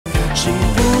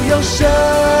有声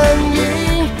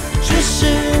音，只是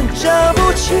找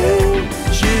不清，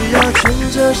需要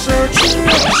牵着手去用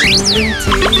心聆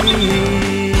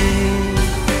听。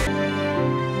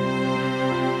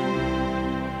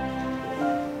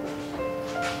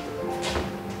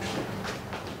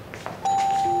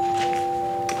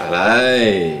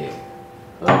来，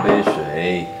喝杯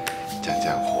水，降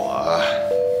降火啊。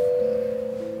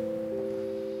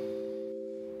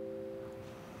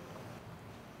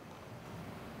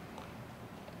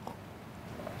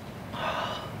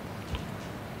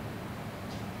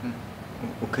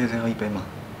我可以再要一杯吗？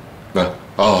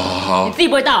好。你自己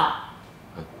不会倒？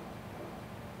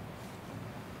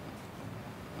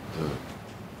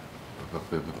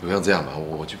不用这样吧，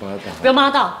我去帮他倒。不用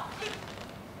帮他倒，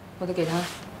我都给他。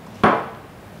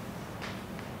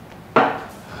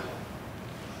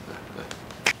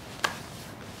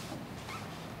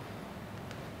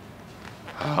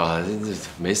啊，这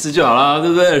没事就好啦，对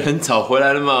不对？人找回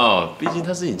来了嘛，毕竟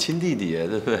他是你亲弟弟，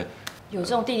对不对？有这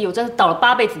种弟弟，我真的倒了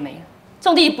8辈子霉了。这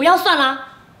种弟弟不要算啦。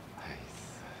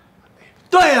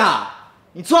对啦，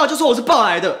你最好就说我是抱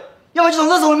来的，要不然就从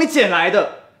垃圾桶里面捡来的。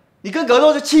你跟格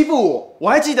斗就欺负我，我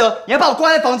还记得你还把我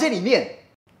关在房间里面。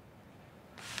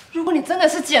如果你真的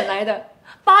是捡来的，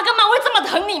爸跟妈会这么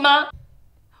疼你吗？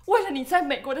为了你在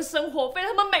美国的生活费，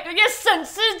他们每个月省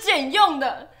吃俭用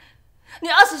的。你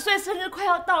20岁生日快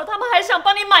要到了，他们还想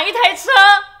帮你买一台车。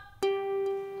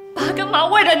爸跟妈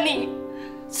为了你，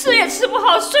吃也吃不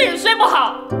好，睡也睡不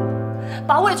好。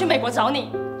爸为了去美国找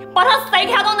你，把他塞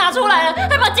卡都拿出来了，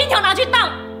还把金条拿去当。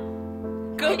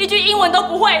哥一句英文都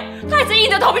不会，他还是硬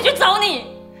着头皮去找你。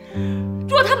如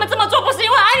果他们这么做不是因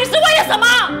为爱你，是为了什么？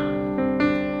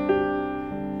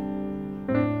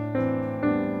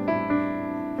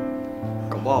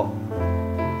搞不好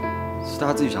是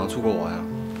他自己想要出国玩啊。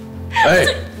哎，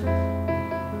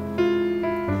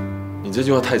你这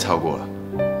句话太超过了，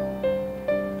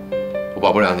我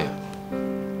保不了你。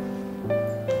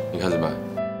你看着办。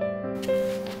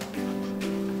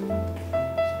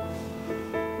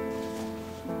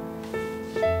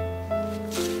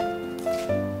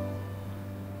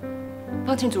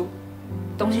方庆竹，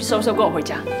东西收收，跟我回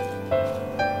家。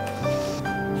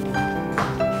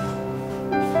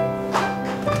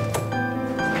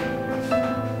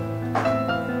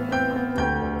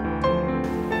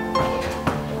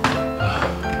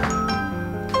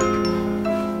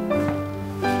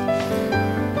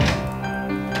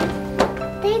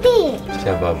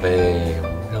小宝贝，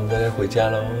那我们该回家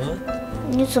喽。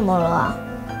你怎么了啊？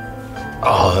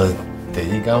哦，弟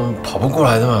弟刚跑步过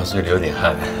来的嘛，所以流点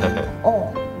汗。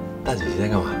哦，大姐姐在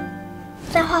干嘛？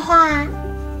在画画啊。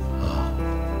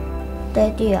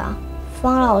Daddy 啊，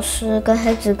方老师跟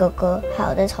黑子哥哥还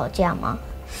有在吵架吗？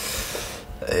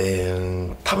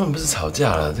他们不是吵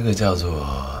架了，这个叫做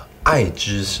爱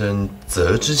之深，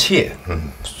责之切。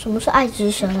什么是爱之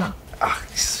深啊？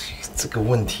这个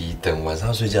问题等晚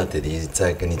上睡觉，弟弟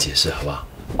再跟你解释，好不好？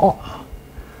哦。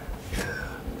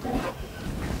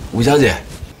吴小姐，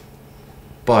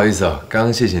不好意思哦，刚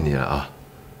刚谢谢你了啊。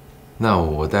那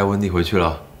我带温蒂回去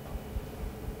了。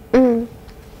嗯。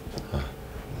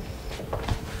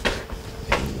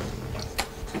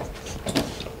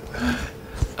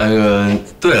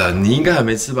对了，你应该还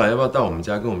没吃吧？要不要到我们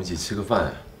家跟我们一起吃个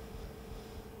饭？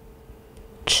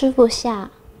吃不下。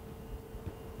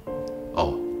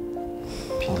哦。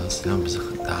平常食量不是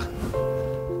很大的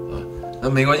吗？那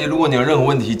没关系，如果你有任何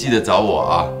问题，记得找我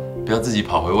啊，不要自己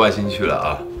跑回外星去了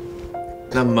啊。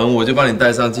那门我就帮你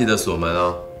带上，记得锁门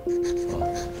哦。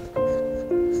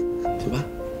走吧。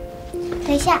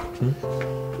等一下。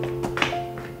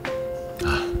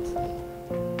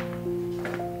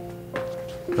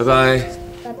拜拜。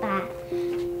拜拜。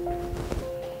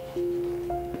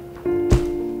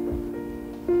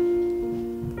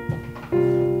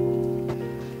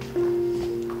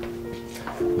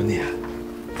问你啊，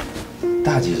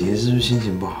大姐姐是不是心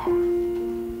情不好？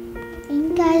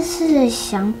应该是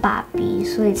想爸比，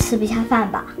所以吃不下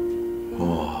饭吧。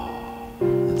哇，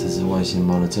那这只外星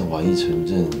猫的阵亡异城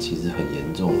症其实很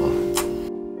严重啊。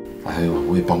哎呦，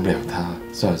我也帮不了它，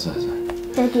算了。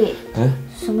Daddy，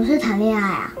什么是谈恋爱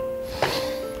啊？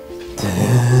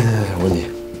我问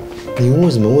你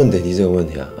为什么问 Daddy 这个问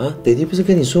题啊？Daddy 不是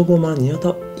跟你说过吗？你要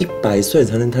到100岁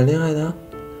才能谈恋爱的啊。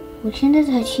我现在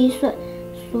才7岁，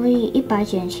所以100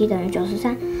减7等于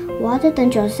93，我要再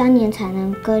等93年才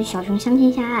能跟小熊相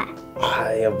亲相爱。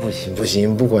哎呀，不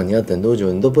行，不管你要等多久，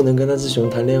你都不能跟那只熊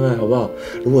谈恋爱，好不好？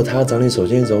如果他要找你手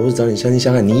牵手，或是找你相亲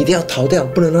相爱，你一定要逃掉，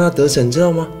不能让他得逞，知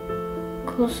道吗？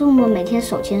可是我们每天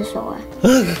手牵手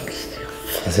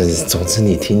总之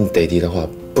你听 Daddy 的话，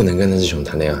不能跟那只熊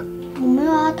谈恋爱。我没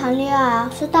有要谈恋爱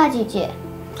啊，是大姐姐。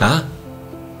啊？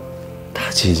大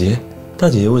姐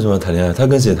姐为什么要谈恋爱？她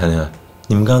跟谁谈恋爱？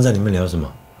你们刚刚在里面聊什么？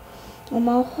我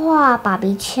们画爸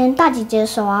比牵大姐姐的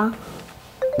手啊。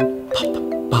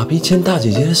爸比牵大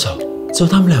姐姐的手，只有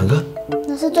他们2个？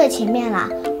那是最前面啦，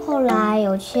后来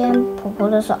有牵婆婆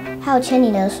的手，还有牵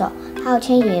你的手，还有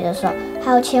牵爷爷的手，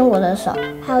还有牵我的手，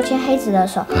还有牵黑子的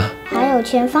手，还有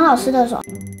牵方老师的手。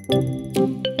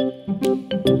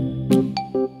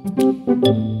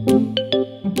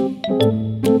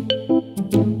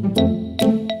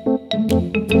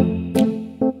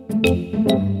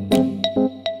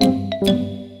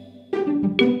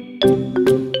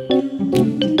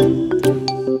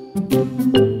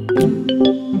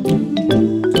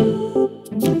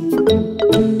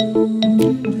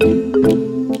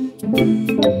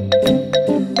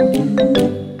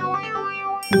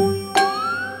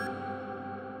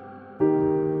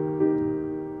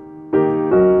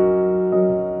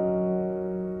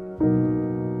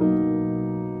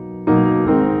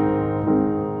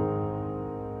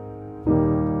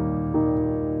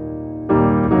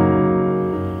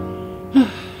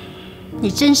你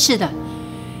真是的，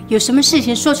有什么事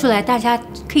情说出来，大家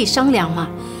可以商量嘛。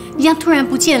你这样突然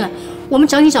不见了，我们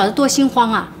找你找得多心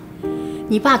慌啊！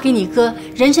你爸跟你哥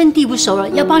人生地不熟了，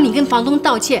要帮你跟房东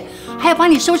道歉，还要帮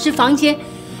你收拾房间，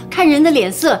看人的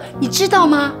脸色，你知道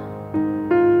吗？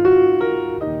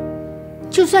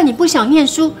就算你不想念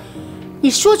书，你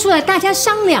说出来大家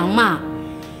商量嘛。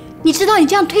你知道你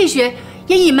这样退学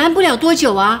也隐瞒不了多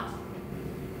久啊。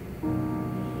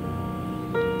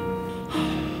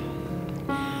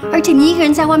而且你一个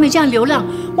人在外面这样流浪，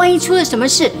万一出了什么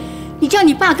事，你叫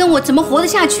你爸跟我怎么活得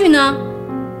下去呢？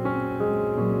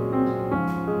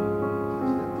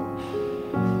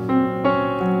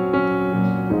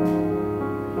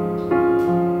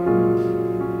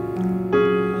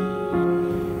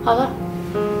好了，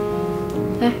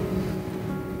来。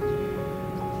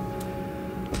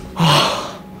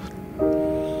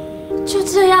就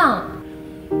这样，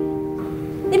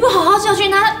你不好好教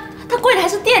训他，他跪的还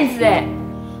是垫子哎。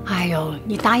哎呦，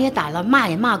你打也打了，骂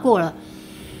也骂过了，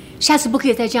下次不可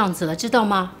以再这样子了，知道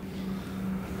吗？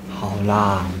好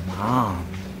啦，妈，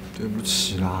对不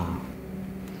起啦。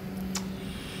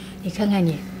你看看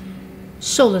你，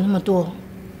瘦了那么多。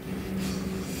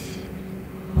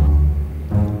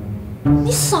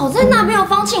你少在那边有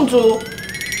方庆竹。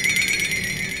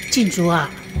静竹啊，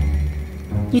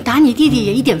你打你弟弟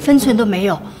也一点分寸都没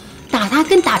有，打他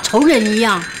跟打仇人一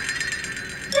样。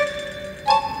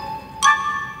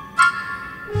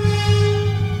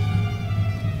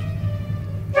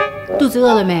肚子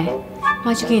饿了没？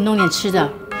妈去给你弄点吃的。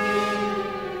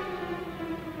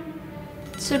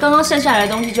吃刚刚剩下来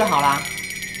的东西就好啦。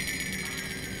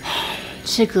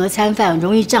吃隔餐饭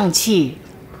容易胀气。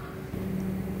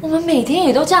我们每天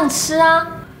也都这样吃啊。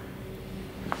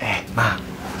哎，妈，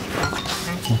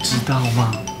你知道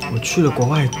吗？我去了国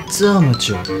外这么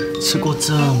久，吃过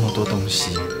这么多东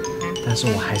西，但是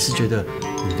我还是觉得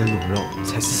你的卤肉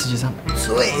才是世界上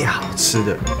最好吃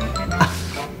的啊！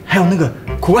还有那个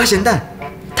苦瓜咸蛋、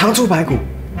糖醋排骨，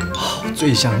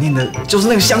最想念的就是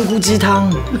那个香菇鸡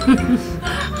汤。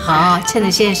好，趁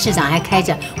着现在市场还开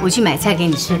着，我去买菜给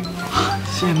你吃。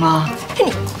谢谢妈。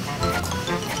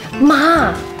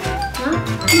妈，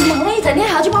你忙了一整天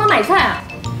还要去帮他买菜啊？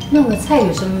弄个菜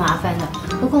有什么麻烦的？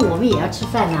何况我们也要吃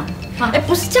饭呐。哎，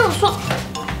不是这样说，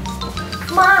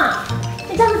妈，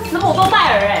你这样子慈母多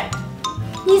败儿哎。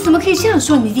你怎么可以这样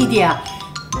说你弟弟啊？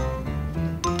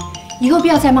以后不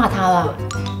要再骂他了。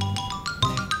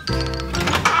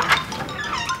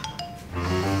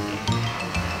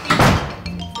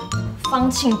方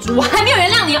庆竹，我还没有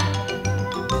原谅你啊！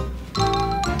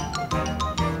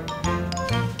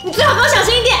你最好给我小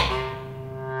心一点。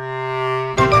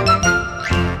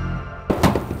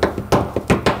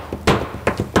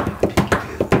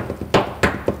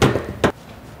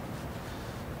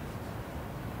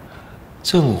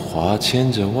振华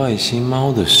牵着外星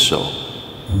猫的手，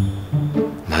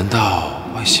难道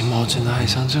外星猫真的爱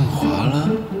上振华了？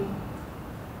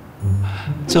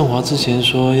振华之前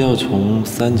说要从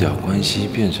三角关系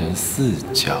变成四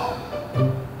角，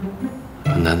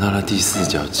难道那第四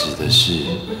角指的是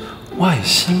外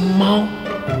星猫？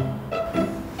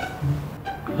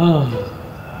啊，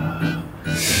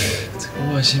这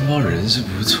个外星猫人是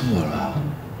不错啦，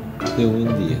对温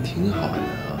迪也挺好的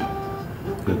啊。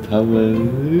可他们，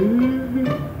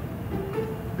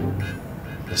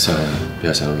算了，不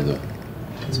要想那么多，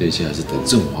这一切还是等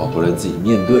振华回来自己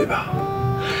面对吧。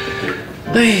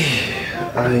哎，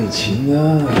爱情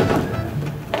啊！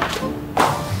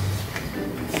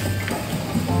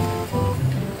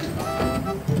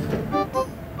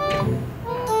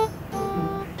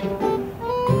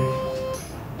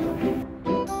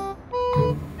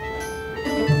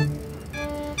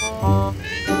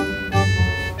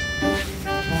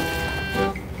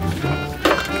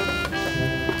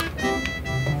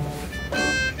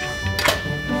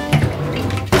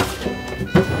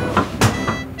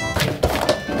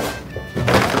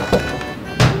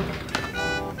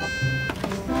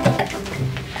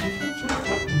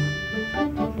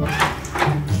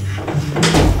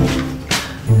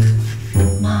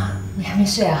没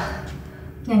睡啊。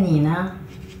那你呢？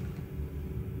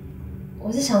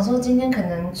我是想说今天可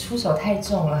能出手太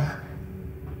重了，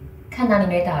看哪里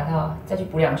没打到，再去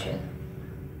补2拳。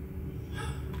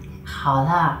好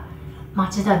啦，妈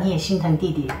知道你也心疼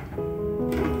弟弟。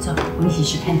走，我们一起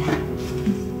去看他。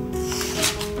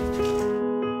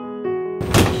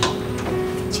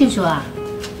庆叔啊，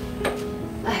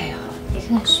哎呦，你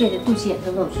看看睡的肚脐眼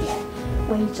都露出来，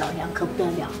万一着凉可不得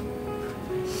了。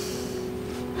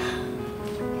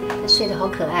他睡得好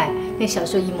可爱，跟小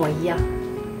时候一模一样。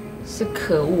是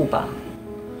可恶吧？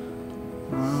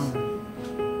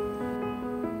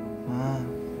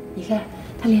你看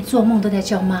他连做梦都在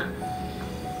叫妈。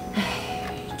哎，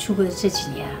出国的这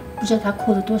几年啊，不知道他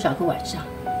哭了多少个晚上。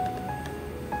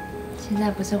现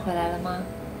在不是回来了吗？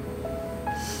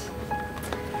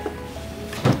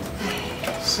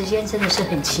时间真的是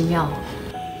很奇妙哦。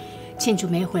庆祝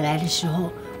没回来的时候，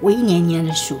我一年一年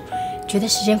的数，觉得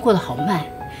时间过得好慢。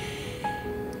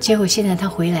结果现在他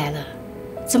回来了，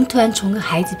怎么突然从个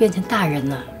孩子变成大人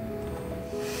了？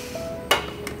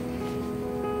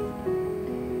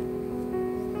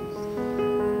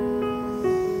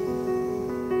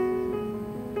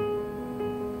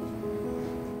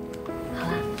好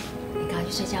了，你赶快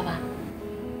去睡觉吧。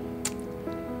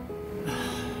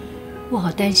我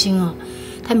好担心哦，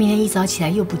他明天一早起来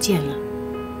又不见了。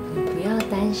你不要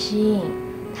担心，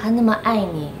他那么爱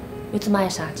你，又这么爱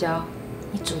撒娇，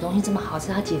你煮东西这么好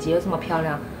吃，他姐姐又这么漂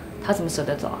亮，他怎么舍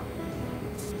得走啊？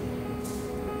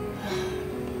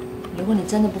如果你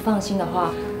真的不放心的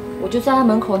话，我就在他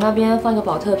门口那边放一个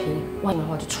保特瓶，万一的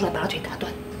话就出来把他腿打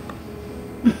断。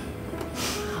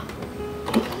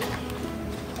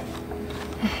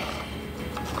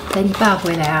等你爸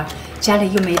回来啊，家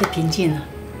里又没得平静了。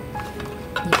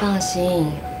你放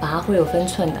心，爸会有分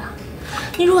寸的。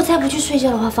你如果再不去睡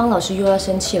觉的话，方老师又要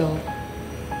生气喽。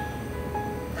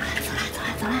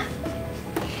走啦！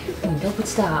你都不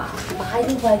知道啊，爸一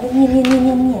定回来就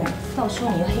念，到时候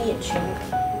你又黑眼圈。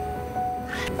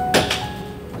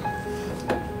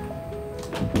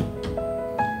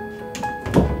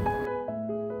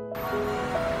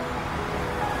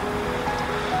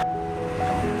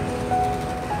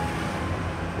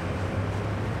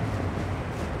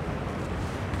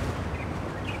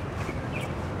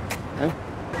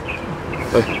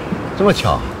哎，这么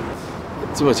巧？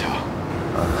这么巧？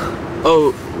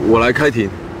哦，我来开庭。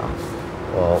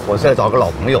我是来找个老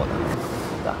朋友的。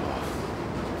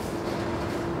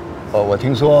我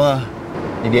听说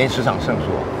你连10场胜诉，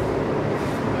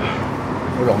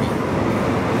不容易。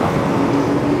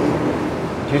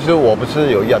其实我不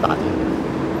是有意要打听，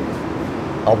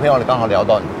老朋友刚好聊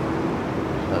到你，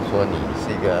他说你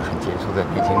是一个很杰出的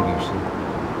年轻律师。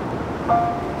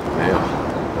没有。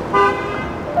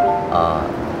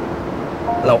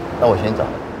那我先走。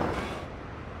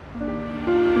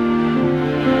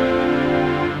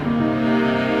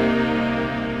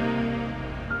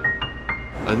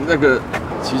那个，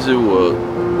其实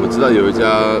我知道有一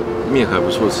家面还不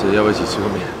错吃，要不要一起吃个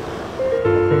面？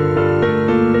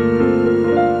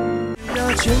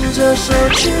要牵着手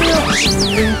去用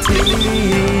心聆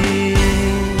听。